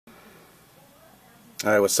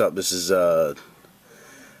Alright, what's up? This is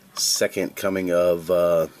second coming of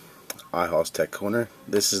iHouse Tech Corner.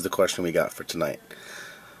 This is the question we got for tonight.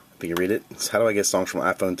 If you can read it, it's how do I get songs from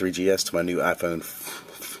iPhone 3GS to my new iPhone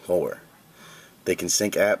 4? They can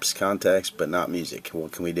sync apps, contacts, but not music.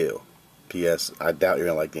 What can we do? P.S. I doubt you're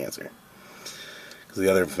going to like the answer. Because the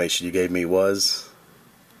other information you gave me was...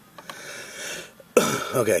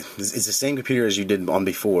 okay, it's the same computer as you did on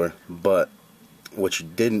before, but what you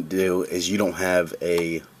didn't do is you don't have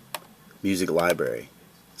a music library.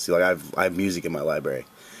 See, like I have music in my library.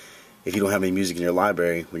 If you don't have any music in your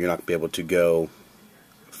library, well, you're not going to be able to go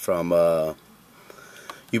from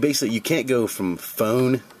you can't go from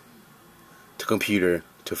phone to computer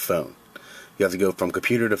to phone. You have to go from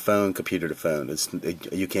computer to phone, computer to phone.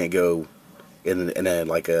 You can't go in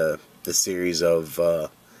a series of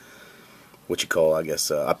what you call, I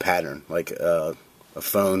guess, a pattern, like a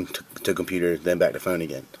phone to computer, then back to phone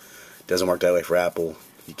again. It doesn't work that way for Apple.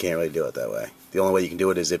 You can't really do it that way. The only way you can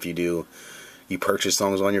do it is if you purchase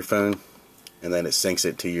songs on your phone, and then it syncs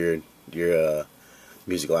it to your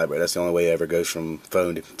music library. That's the only way it ever goes from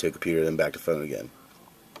phone to computer, then back to phone again.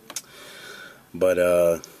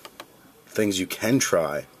 But things you can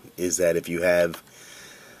try is that if you have,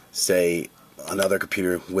 say, another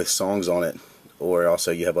computer with songs on it, or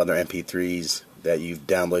also you have other MP3s that you've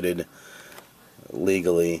downloaded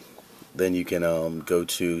legally, then you can go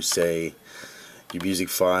to, say, your music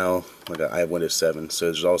file. Like I have Windows 7, so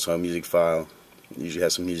there's also a music file. It usually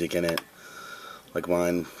has some music in it. Like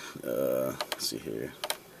mine, let's see here.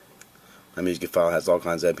 My music file has all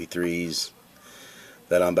kinds of MP3s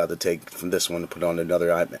that I'm about to take from this one to put on another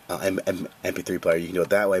MP3 player. You can do it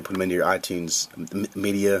that way. Put them into your iTunes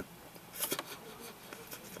media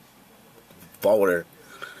folder.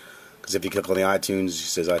 Because if you click on the iTunes, it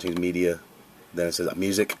says iTunes Media, then it says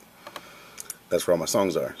Music. That's where all my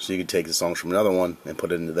songs are. So you can take the songs from another one and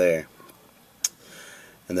put it into there,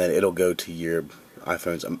 and then it'll go to your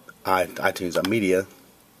iPhone's iTunes Media,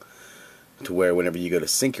 to where whenever you go to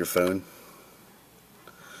sync your phone,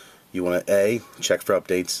 you want to check for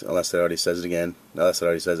updates, unless it already says it again. Unless it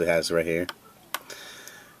already says it has it right here.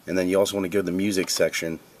 And then you also want to go to the music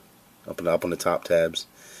section, up on the top tabs,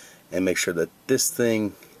 and make sure that this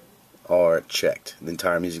thing are checked. The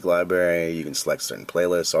entire music library. You can select certain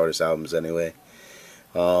playlists, artists, albums, anyway.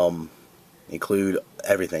 Include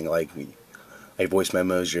everything, like voice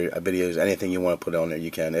memos, your videos, anything you want to put on there,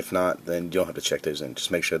 you can. If not, then you don't have to check those in.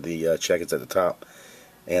 Just make sure the check is at the top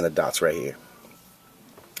and the dot's right here.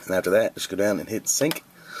 And after that, just go down and hit sync,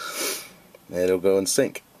 and it'll go and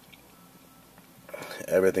sync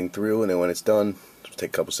everything through. And then when it's done, it'll take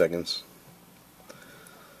a couple seconds.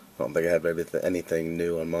 I don't think I have anything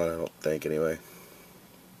new on mine. I don't think, anyway.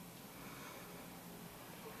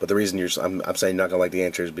 But the reason I'm saying you're not gonna like the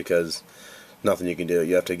answer is because nothing you can do.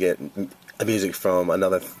 You have to get music from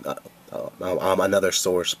another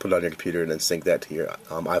source, put it on your computer, and then sync that to your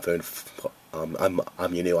iPhone.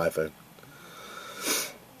 Your new iPhone.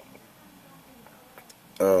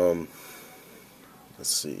 Let's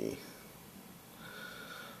see.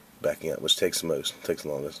 Backing up, which takes the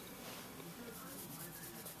longest.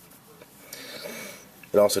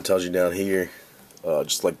 It also tells you down here,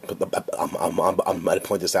 just like I'm going to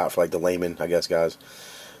point this out for like the layman, I guess, guys.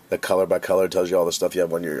 The color by color tells you all the stuff you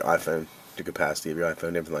have on your iPhone, the capacity of your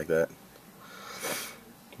iPhone, everything like that.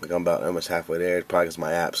 Like I'm about almost halfway there. It's probably because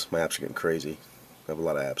my apps are getting crazy. I have a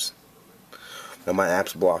lot of apps. Now my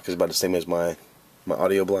apps block is about the same as my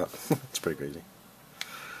audio block. It's pretty crazy.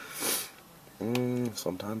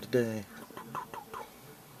 Sometime today.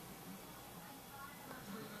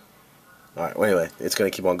 Alright, well anyway, it's going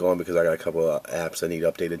to keep on going because I got a couple of apps I need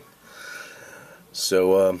updated.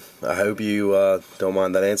 So, I hope you don't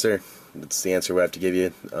mind that answer. It's the answer we have to give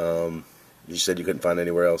you. You said you couldn't find it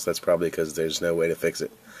anywhere else. That's probably because there's no way to fix it.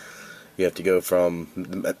 You have to go from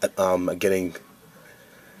you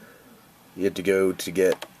have to go to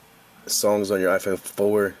get songs on your iPhone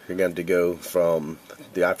 4. You're going to have to go from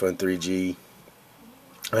the iPhone 3G.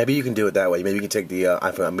 Maybe you can do it that way. Maybe you can take the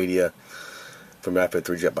iPhone media from your iPhone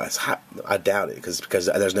 3G, but I doubt it, because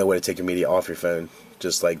there's no way to take your media off your phone.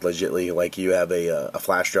 Just like legitly, like you have a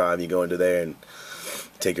flash drive, you go into there and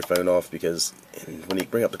take your phone off, because when you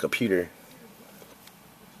bring up the computer,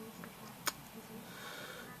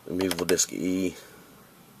 removable disk E.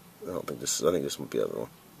 I think this might be the other one.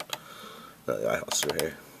 No, the iHouse right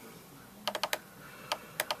here.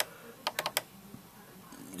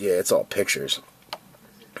 Yeah, it's all pictures.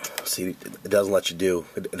 See, it doesn't let you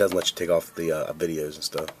take off the videos and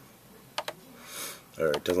stuff.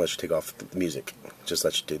 Or it doesn't let you take off the music. It just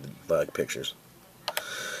lets you do the pictures.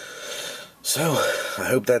 So, I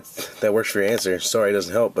hope that works for your answer. Sorry it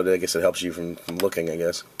doesn't help, but I guess it helps you from looking, I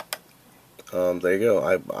guess. There you go.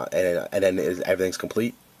 And then everything's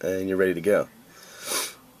complete, and you're ready to go.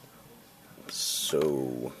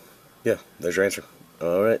 So, yeah, there's your answer.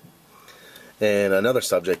 Alright. And another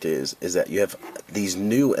subject is that you have these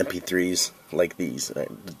new MP3s like these.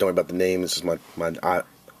 Don't worry about the name. This is my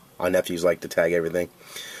nephews like to tag everything.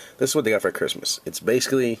 This is what they got for Christmas. It's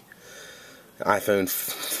basically iPhone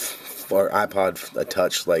or iPod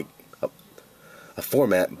Touch, like a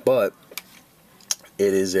format, but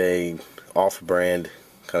it is a off-brand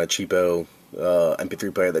kind of cheapo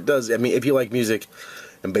MP3 player that does. I mean, if you like music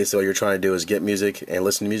and basically all you're trying to do is get music and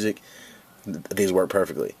listen to music, these work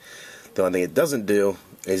perfectly. The only thing it doesn't do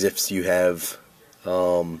is if you have,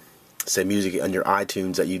 say, music on your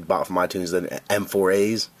iTunes that you bought from iTunes, then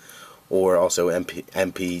M4As, or also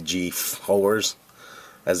MPG4s,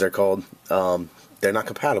 as they're called, they're not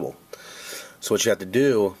compatible. So what you have to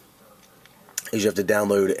do is you have to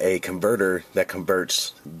download a converter that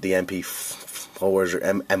converts the MP4s or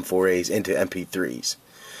M4As into MP3s.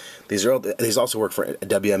 These also work for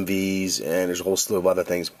WMVs, and there's a whole slew of other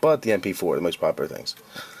things, but the MP4 are the most popular things.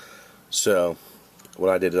 So,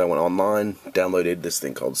 what I did is I went online, downloaded this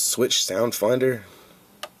thing called Switch Sound Finder,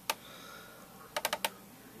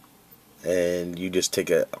 and you just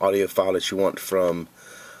take an audio file that you want from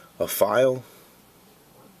a file.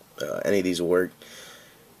 Any of these will work.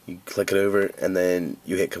 You click it over, and then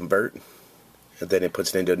you hit convert, and then it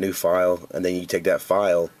puts it into a new file, and then you take that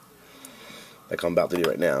file, like I'm about to do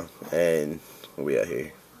right now, and where we at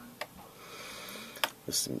here?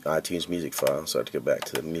 This is an iTunes music file, so I have to go back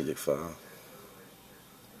to the music file.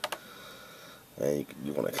 And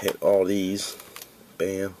you want to hit all these.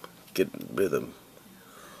 Bam. Get rid of them.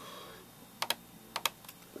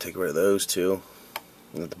 Take rid of those two.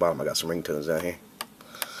 And at the bottom I got some ringtones down here.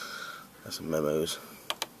 Got some memos.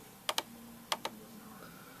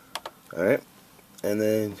 Alright. And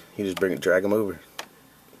then you just drag them over.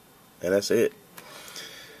 And that's it.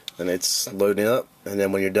 And it's loading up. And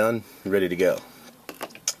then when you're done, you're ready to go.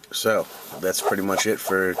 So, that's pretty much it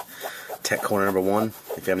for Tech Corner number 1.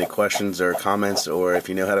 If you have any questions or comments, or if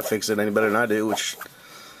you know how to fix it any better than I do, which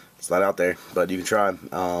it's not out there, but you can try.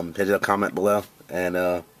 Hit a comment below and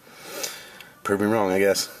prove me wrong, I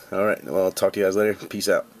guess. Alright, well, I'll talk to you guys later. Peace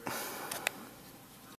out.